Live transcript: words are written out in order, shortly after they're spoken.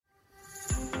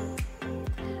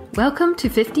Welcome to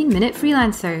 15 Minute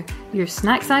Freelancer, your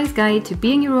snack-sized guide to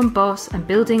being your own boss and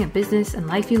building a business and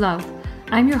life you love.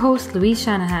 I'm your host, Louise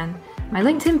Shanahan. My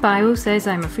LinkedIn bio says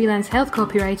I'm a freelance health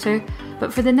copywriter,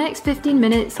 but for the next 15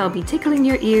 minutes, I'll be tickling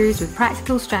your ears with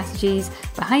practical strategies,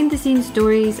 behind-the-scenes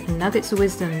stories, and nuggets of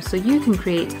wisdom so you can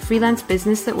create a freelance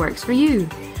business that works for you.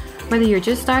 Whether you're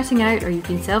just starting out or you've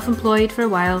been self-employed for a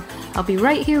while, I'll be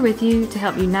right here with you to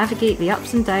help you navigate the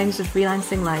ups and downs of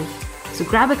freelancing life. So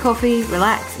grab a coffee,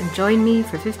 relax, and join me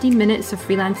for 15 minutes of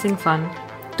freelancing fun.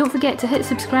 Don't forget to hit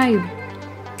subscribe.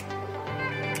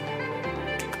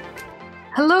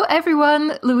 Hello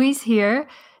everyone, Louise here.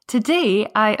 Today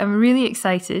I am really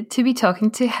excited to be talking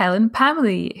to Helen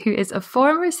Pamely, who is a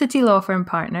former City Law Firm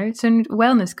partner turned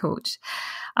wellness coach.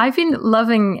 I've been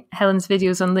loving Helen's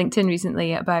videos on LinkedIn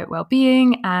recently about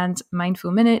well-being and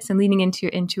mindful minutes and leaning into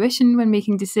your intuition when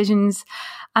making decisions.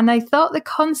 And I thought the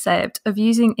concept of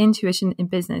using intuition in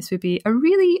business would be a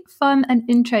really fun and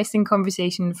interesting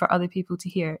conversation for other people to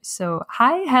hear. So,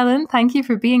 hi, Helen. Thank you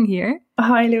for being here.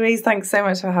 Hi, Louise. Thanks so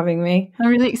much for having me. I'm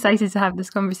really excited to have this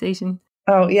conversation.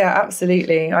 Oh, yeah,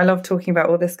 absolutely. I love talking about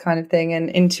all this kind of thing,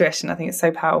 and intuition, I think it's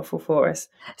so powerful for us.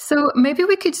 So maybe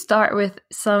we could start with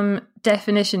some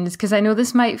definitions, because I know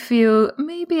this might feel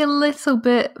maybe a little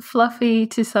bit fluffy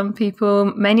to some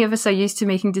people. Many of us are used to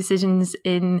making decisions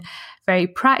in very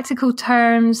practical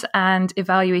terms and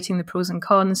evaluating the pros and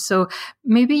cons. So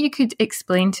maybe you could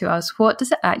explain to us, what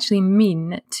does it actually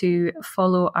mean to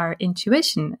follow our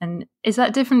intuition? And is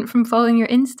that different from following your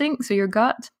instincts or your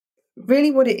gut?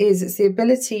 Really what it is, it's the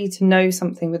ability to know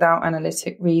something without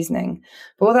analytic reasoning.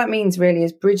 But what that means really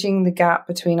is bridging the gap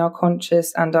between our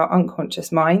conscious and our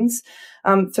unconscious minds.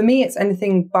 For me, it's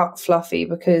anything but fluffy,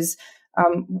 because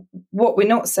what we're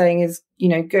not saying is,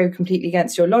 go completely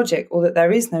against your logic or that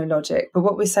there is no logic. But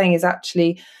what we're saying is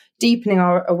actually deepening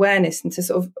our awareness into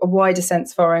sort of a wider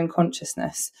sense of our own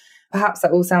consciousness. Perhaps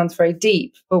that all sounds very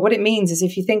deep, but what it means is,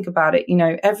 if you think about it,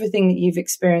 everything that you've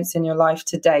experienced in your life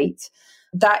to date,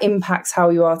 that impacts how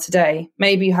you are today.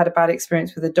 Maybe you had a bad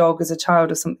experience with a dog as a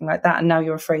child or something like that, and now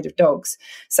you're afraid of dogs.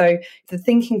 So the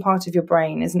thinking part of your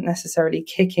brain isn't necessarily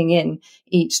kicking in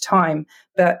each time,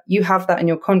 but you have that in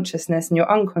your consciousness and your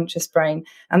unconscious brain.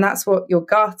 And that's what your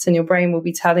gut and your brain will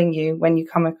be telling you when you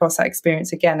come across that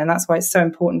experience again. And that's why it's so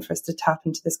important for us to tap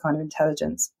into this kind of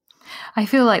intelligence. I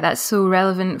feel like that's so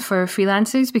relevant for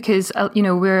freelancers because,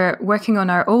 we're working on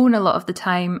our own a lot of the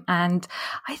time. And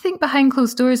I think behind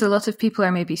closed doors, a lot of people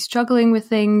are maybe struggling with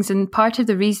things. And part of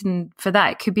the reason for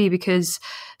that could be because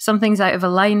something's out of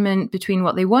alignment between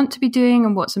what they want to be doing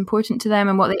and what's important to them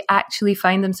and what they actually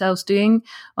find themselves doing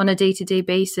on a day-to-day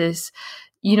basis.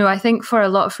 I think for a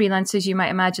lot of freelancers, you might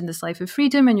imagine this life of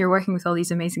freedom and you're working with all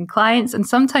these amazing clients. And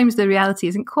sometimes the reality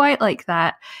isn't quite like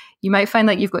that. You might find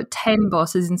like you've got 10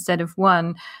 bosses instead of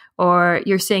one, or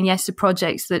you're saying yes to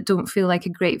projects that don't feel like a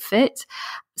great fit.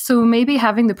 So maybe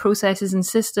having the processes and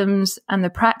systems and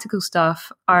the practical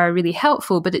stuff are really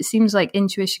helpful, but it seems like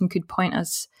intuition could point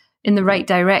us in the right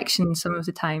direction some of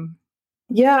the time.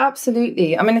 Yeah,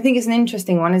 absolutely. I mean, I think it's an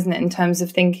interesting one, isn't it, in terms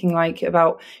of thinking like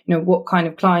about, what kind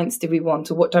of clients do we want,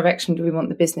 or what direction do we want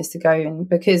the business to go in?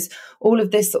 Because all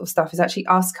of this sort of stuff is actually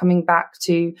us coming back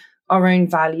to our own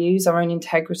values, our own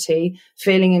integrity,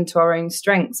 feeling into our own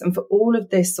strengths. And for all of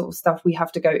this sort of stuff, we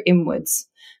have to go inwards.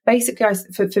 Basically,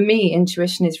 for me,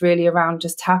 intuition is really around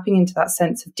just tapping into that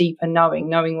sense of deeper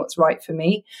knowing what's right for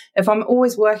me. If I'm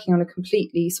always working on a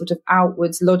completely sort of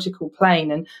outwards logical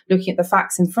plane and looking at the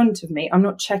facts in front of me, I'm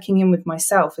not checking in with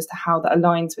myself as to how that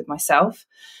aligns with myself.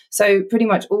 So pretty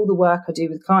much all the work I do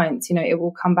with clients, it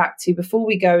will come back to, before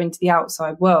we go into the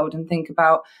outside world and think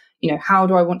about, how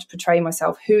do I want to portray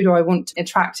myself? Who do I want to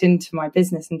attract into my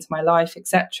business, into my life,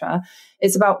 etc.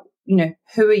 It's about,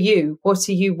 who are you? What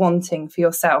are you wanting for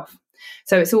yourself?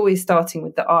 So it's always starting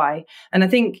with the I. And I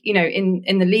think,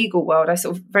 in the legal world, I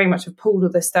sort of very much have pulled all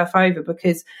this stuff over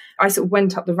because I sort of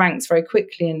went up the ranks very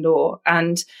quickly in law.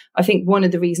 And I think one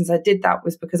of the reasons I did that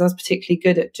was because I was particularly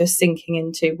good at just sinking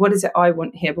into, what is it I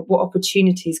want here? But what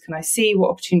opportunities can I see?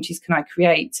 What opportunities can I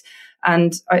create?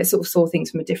 And I sort of saw things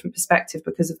from a different perspective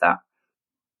because of that.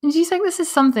 Do you think this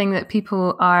is something that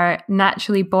people are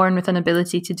naturally born with an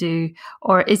ability to do,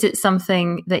 or is it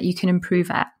something that you can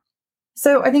improve at?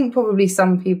 So I think probably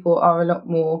some people are a lot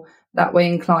more that way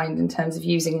inclined in terms of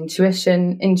using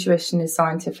intuition. Intuition is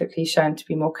scientifically shown to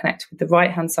be more connected with the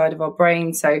right-hand side of our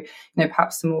brain. So,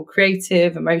 perhaps the more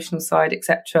creative, emotional side,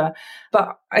 etc.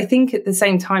 But I think at the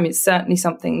same time, it's certainly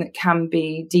something that can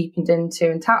be deepened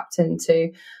into and tapped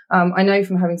into. I know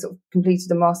from having sort of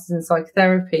completed a master's in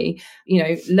psychotherapy,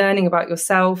 learning about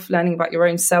yourself, learning about your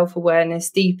own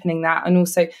self-awareness, deepening that, and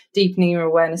also deepening your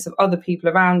awareness of other people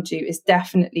around you is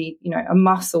definitely, a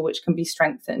muscle which can be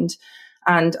strengthened.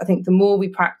 And I think the more we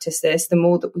practice this, the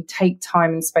more that we take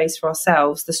time and space for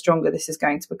ourselves, the stronger this is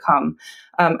going to become.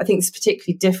 I think it's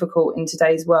particularly difficult in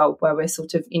today's world where we're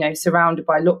sort of, surrounded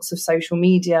by lots of social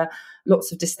media,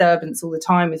 lots of disturbance all the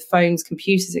time with phones,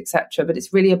 computers, etc. But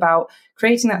it's really about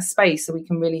creating that space so we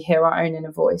can really hear our own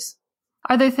inner voice.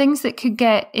 Are there things that could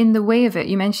get in the way of it?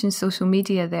 You mentioned social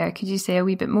media there. Could you say a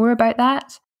wee bit more about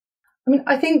that?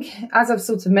 I think, as I've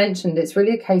sort of mentioned, it's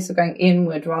really a case of going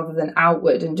inward rather than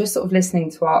outward and just sort of listening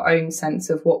to our own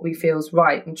sense of what we feel is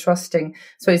right and trusting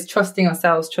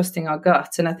ourselves, trusting our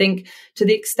gut. And I think to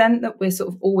the extent that we're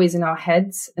sort of always in our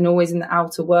heads and always in the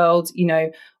outer world,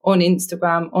 on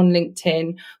Instagram, on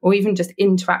LinkedIn, or even just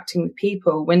interacting with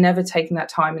people, we're never taking that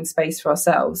time and space for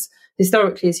ourselves.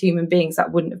 Historically, as human beings,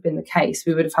 that wouldn't have been the case.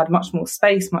 We would have had much more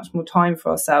space, much more time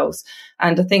for ourselves.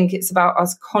 And I think it's about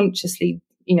us consciously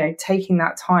taking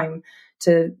that time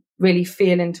to really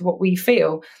feel into what we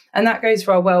feel. And that goes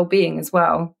for our well-being as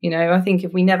well. I think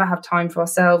if we never have time for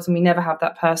ourselves and we never have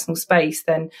that personal space,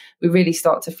 then we really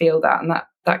start to feel that. And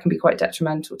that can be quite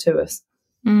detrimental to us.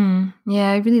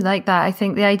 Yeah, I really like that. I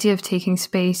think the idea of taking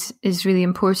space is really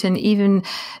important, even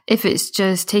if it's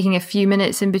just taking a few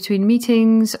minutes in between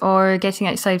meetings or getting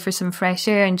outside for some fresh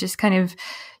air and just kind of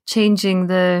changing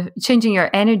your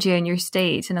energy and your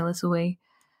state in a little way.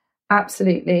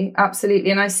 Absolutely.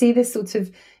 And I see this sort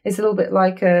of, it's a little bit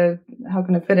like an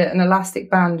elastic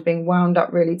band being wound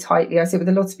up really tightly. I see it with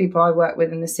a lot of people I work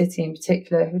with in the city in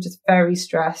particular who are just very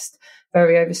stressed,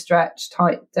 very overstretched,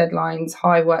 tight deadlines,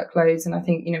 high workloads. And I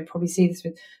think, probably see this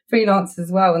with freelancers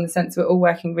as well, in the sense we're all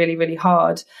working really, really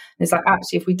hard. And it's like,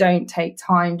 actually, if we don't take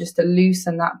time just to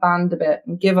loosen that band a bit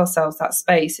and give ourselves that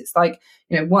space, it's like,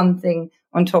 one thing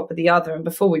on top of the other. And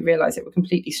before we realize it, we're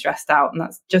completely stressed out. And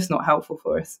that's just not helpful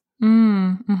for us.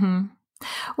 Mm-hmm.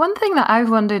 One thing that I've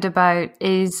wondered about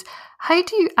is, how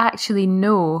do you actually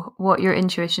know what your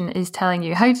intuition is telling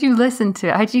you? How do you listen to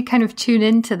it? How do you kind of tune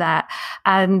into that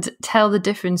and tell the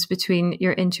difference between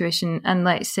your intuition and,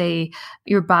 let's say,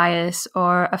 your bias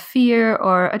or a fear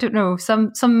or, I don't know,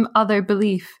 some other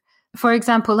belief? For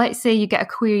example, let's say you get a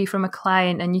query from a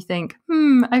client and you think,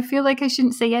 I feel like I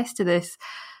shouldn't say yes to this.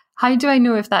 How do I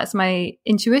know if that's my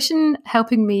intuition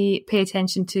helping me pay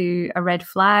attention to a red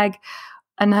flag?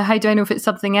 And how do I know if it's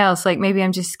something else? Like maybe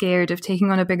I'm just scared of taking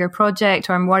on a bigger project,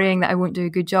 or I'm worrying that I won't do a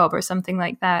good job or something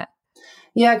like that.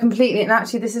 Yeah, completely. And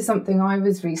actually, this is something I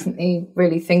was recently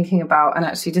really thinking about. And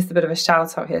actually, just a bit of a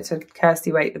shout out here to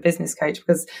Kirsty Waite, the business coach,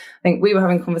 because I think we were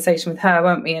having a conversation with her,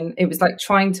 weren't we? And it was like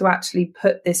trying to actually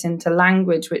put this into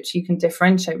language which you can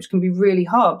differentiate, which can be really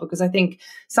hard, because I think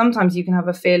sometimes you can have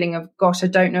a feeling of, gosh, I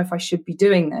don't know if I should be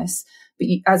doing this. But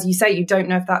as you say, you don't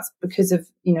know if that's because of,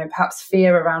 perhaps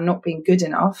fear around not being good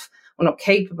enough or not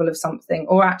capable of something,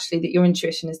 or actually that your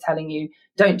intuition is telling you,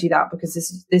 don't do that because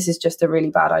this is just a really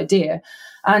bad idea.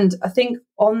 And I think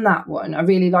on that one, I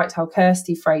really liked how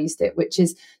Kirsty phrased it, which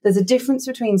is there's a difference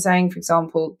between saying, for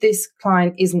example, this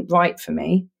client isn't right for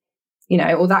me,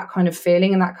 or that kind of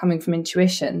feeling, and that coming from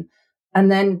intuition,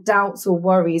 and then doubts or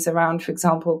worries around, for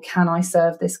example, can I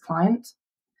serve this client?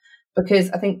 Because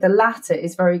I think the latter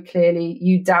is very clearly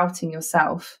you doubting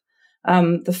yourself.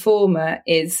 The former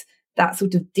is that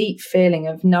sort of deep feeling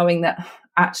of knowing that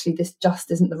actually this just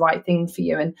isn't the right thing for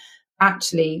you. And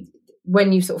actually,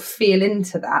 when you sort of feel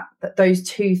into that those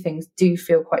two things do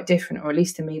feel quite different, or at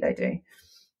least to me they do.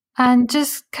 And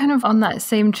just kind of on that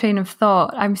same train of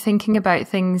thought, I'm thinking about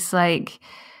things like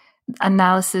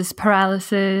analysis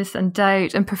paralysis and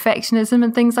doubt and perfectionism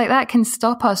and things like that can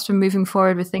stop us from moving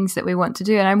forward with things that we want to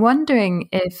do. And I'm wondering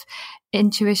if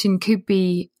intuition could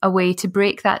be a way to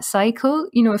break that cycle.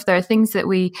 If there are things that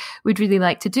we would really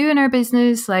like to do in our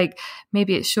business, like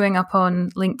maybe it's showing up on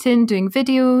LinkedIn, doing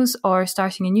videos or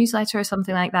starting a newsletter or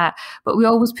something like that, but we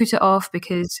always put it off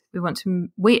because we want to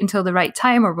wait until the right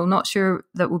time, or we're not sure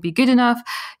that we'll be good enough.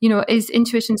 Is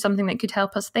intuition something that could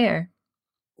help us there?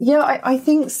 Yeah, I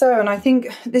think so. And I think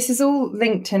this is all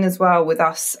linked in as well with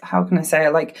us, how can I say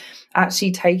it, like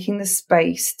actually taking the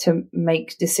space to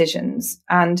make decisions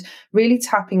and really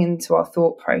tapping into our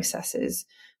thought processes.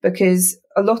 Because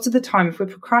a lot of the time, if we're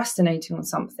procrastinating on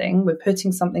something, we're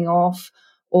putting something off,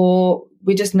 or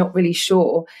we're just not really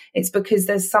sure, it's because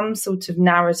there's some sort of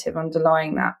narrative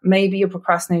underlying that. Maybe you're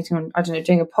procrastinating on, I don't know,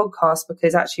 doing a podcast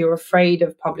because actually you're afraid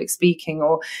of public speaking,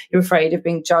 or you're afraid of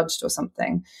being judged or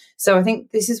something. So I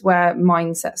think this is where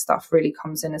mindset stuff really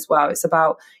comes in as well. It's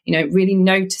about, really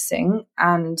noticing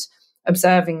and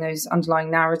observing those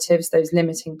underlying narratives, those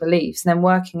limiting beliefs, and then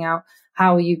working out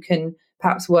how you can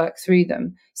perhaps work through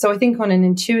them. So I think on an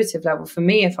intuitive level, for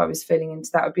me, if I was feeling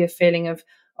into that, it would be a feeling of,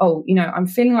 I'm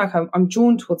feeling like I'm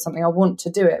drawn towards something. I want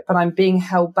to do it, but I'm being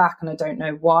held back and I don't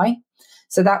know why.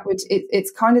 So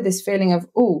it's kind of this feeling of,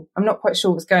 I'm not quite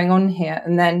sure what's going on here.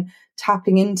 And then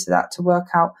tapping into that to work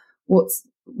out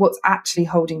what's actually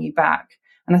holding you back.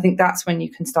 And I think that's when you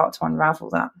can start to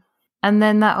unravel that. And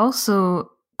then that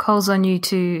also calls on you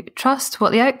to trust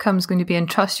what the outcome is going to be and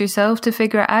trust yourself to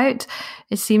figure it out.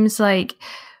 It seems like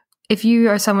if you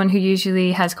are someone who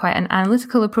usually has quite an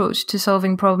analytical approach to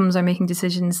solving problems or making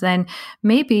decisions, then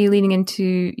maybe leaning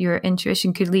into your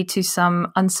intuition could lead to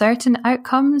some uncertain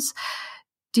outcomes.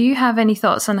 Do you have any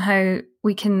thoughts on how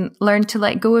we can learn to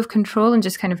let go of control and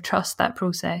just kind of trust that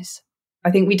process?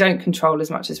 I think we don't control as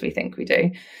much as we think we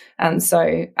do. And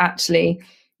so actually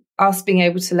us being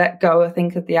able to let go, I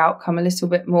think, of the outcome a little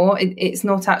bit more. It's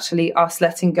not actually us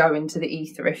letting go into the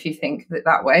ether, if you think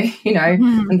that way,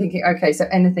 and thinking, okay, so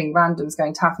anything random is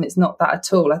going to happen. It's not that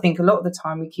at all. I think a lot of the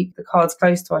time we keep the cards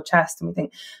close to our chest and we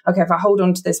think, okay, if I hold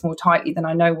on to this more tightly, then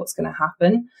I know what's going to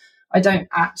happen. I don't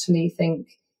actually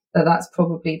think that that's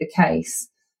probably the case.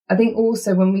 I think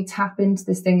also when we tap into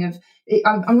this thing of,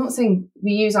 I'm not saying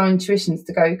we use our intuitions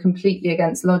to go completely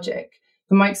against logic.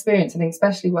 From my experience, I think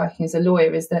especially working as a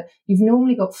lawyer, is that you've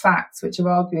normally got facts which are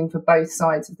arguing for both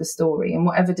sides of the story, and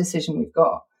whatever decision we've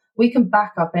got, we can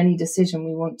back up any decision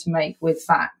we want to make with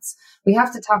facts. We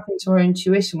have to tap into our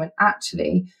intuition when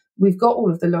actually we've got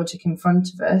all of the logic in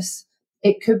front of us.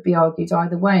 It could be argued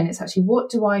either way, and it's actually, what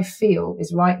do I feel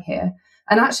is right here?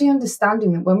 And actually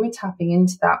understanding that when we're tapping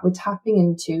into that, we're tapping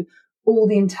into all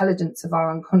the intelligence of our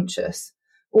unconscious,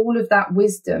 all of that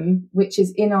wisdom which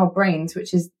is in our brains,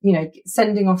 which is,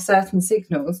 sending off certain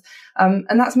signals. And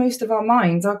that's most of our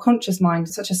minds. Our conscious mind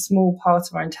is such a small part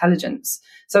of our intelligence.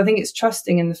 So I think it's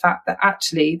trusting in the fact that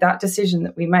actually that decision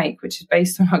that we make, which is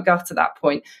based on our gut at that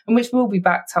point, and which will be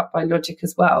backed up by logic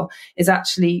as well, is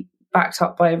actually backed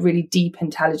up by a really deep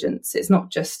intelligence. It's not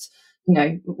just,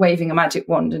 waving a magic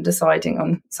wand and deciding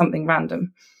on something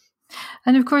random.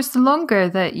 And of course, the longer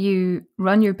that you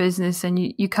run your business and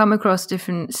you come across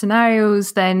different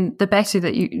scenarios, then the better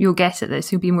that you'll get at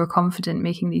this. You'll be more confident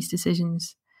making these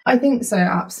decisions. I think so,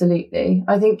 absolutely.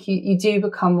 I think you do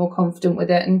become more confident with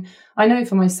it. And I know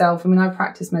for myself, I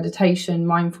practice meditation,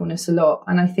 mindfulness a lot.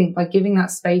 And I think by giving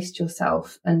that space to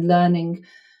yourself and learning,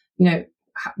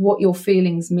 what your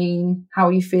feelings mean, how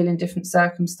you feel in different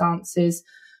circumstances,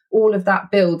 all of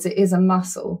that builds. It is a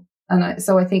muscle. And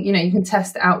so I think, you can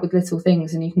test it out with little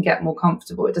things and you can get more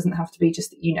comfortable. It doesn't have to be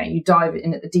just, you dive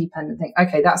in at the deep end and think,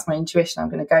 okay, that's my intuition, I'm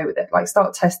going to go with it. Like,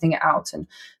 start testing it out and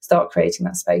start creating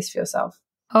that space for yourself.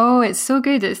 Oh, it's so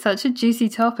good. It's such a juicy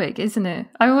topic, isn't it?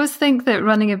 I always think that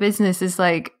running a business is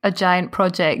like a giant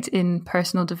project in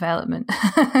personal development.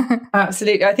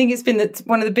 Absolutely. I think it's been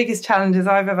one of the biggest challenges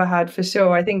I've ever had, for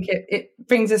sure. I think it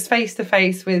brings us face to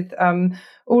face with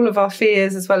all of our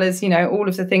fears, as well as, all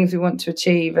of the things we want to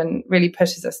achieve, and really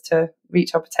pushes us to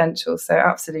reach our potential. So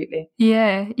absolutely.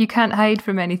 Yeah, you can't hide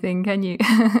from anything, can you?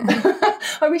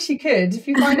 I wish you could. If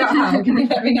you find out how, can you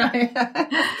let me know?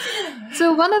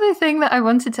 So one other thing that I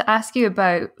wanted to ask you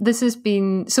about, this has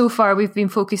been, so far we've been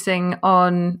focusing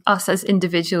on us as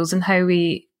individuals and how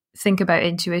we think about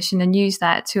intuition and use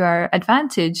that to our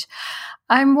advantage.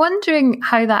 I'm wondering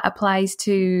how that applies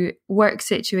to work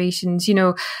situations.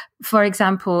 For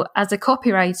example, as a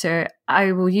copywriter,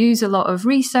 I will use a lot of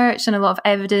research and a lot of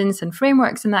evidence and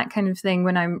frameworks and that kind of thing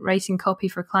when I'm writing copy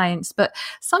for clients. But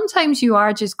sometimes you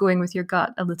are just going with your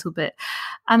gut a little bit.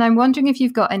 And I'm wondering if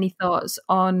you've got any thoughts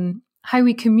on how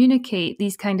we communicate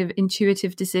these kind of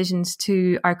intuitive decisions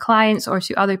to our clients or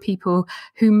to other people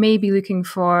who may be looking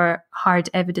for hard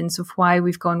evidence of why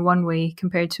we've gone one way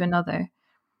compared to another.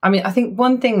 I think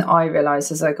one thing that I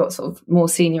realised as I got sort of more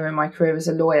senior in my career as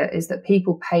a lawyer is that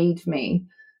people paid me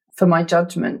for my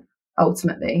judgment,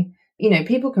 ultimately.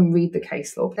 People can read the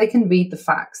case law, they can read the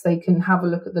facts, they can have a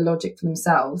look at the logic for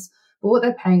themselves. But what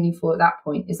they're paying you for at that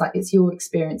point is it's your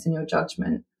experience and your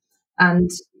judgment. And,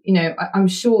 I'm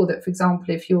sure that, for example,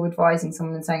 if you're advising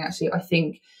someone and saying, actually, I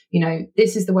think,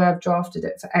 this is the way I've drafted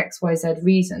it for X, Y, Z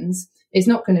reasons, it's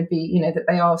not going to be, that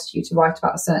they asked you to write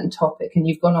about a certain topic and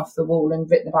you've gone off the wall and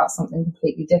written about something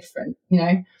completely different,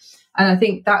 And I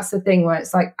think that's the thing where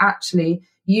it's like actually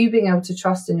you being able to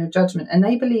trust in your judgment, and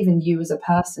they believe in you as a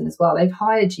person as well. They've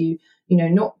hired you,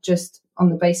 not just on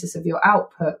the basis of your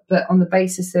output, but on the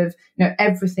basis of,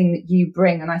 everything that you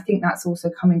bring. And I think that's also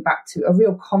coming back to a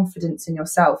real confidence in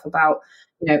yourself about,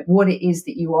 what it is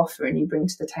that you offer and you bring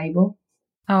to the table.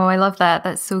 Oh, I love that.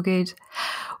 That's so good.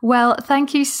 Well,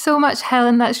 thank you so much,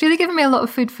 Helen. That's really given me a lot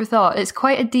of food for thought. It's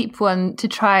quite a deep one to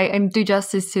try and do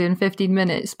justice to in 15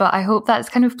 minutes, but I hope that's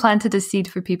kind of planted a seed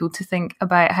for people to think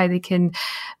about how they can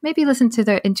maybe listen to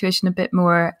their intuition a bit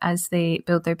more as they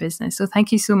build their business. So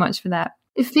thank you so much for that.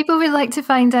 If people would like to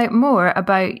find out more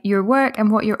about your work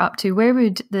and what you're up to, where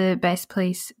would the best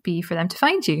place be for them to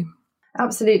find you?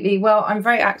 Absolutely. Well, I'm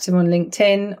very active on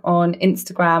LinkedIn, on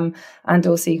Instagram, and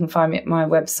also you can find me at my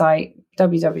website,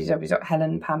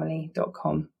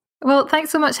 www.helenpamely.com. Well,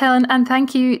 thanks so much, Helen. And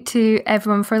thank you to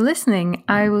everyone for listening.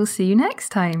 I will see you next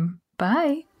time.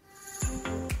 Bye.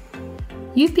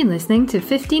 You've been listening to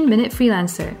 15-Minute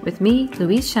Freelancer with me,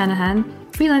 Louise Shanahan,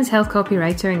 freelance health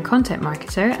copywriter and content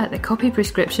marketer at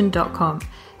thecopyprescription.com.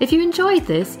 If you enjoyed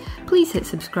this, please hit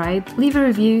subscribe, leave a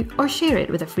review, or share it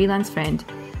with a freelance friend.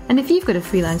 And if you've got a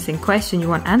freelancing question you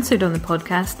want answered on the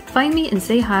podcast, find me and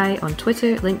say hi on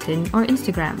Twitter, LinkedIn, or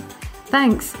Instagram.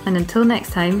 Thanks, and until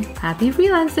next time, happy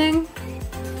freelancing!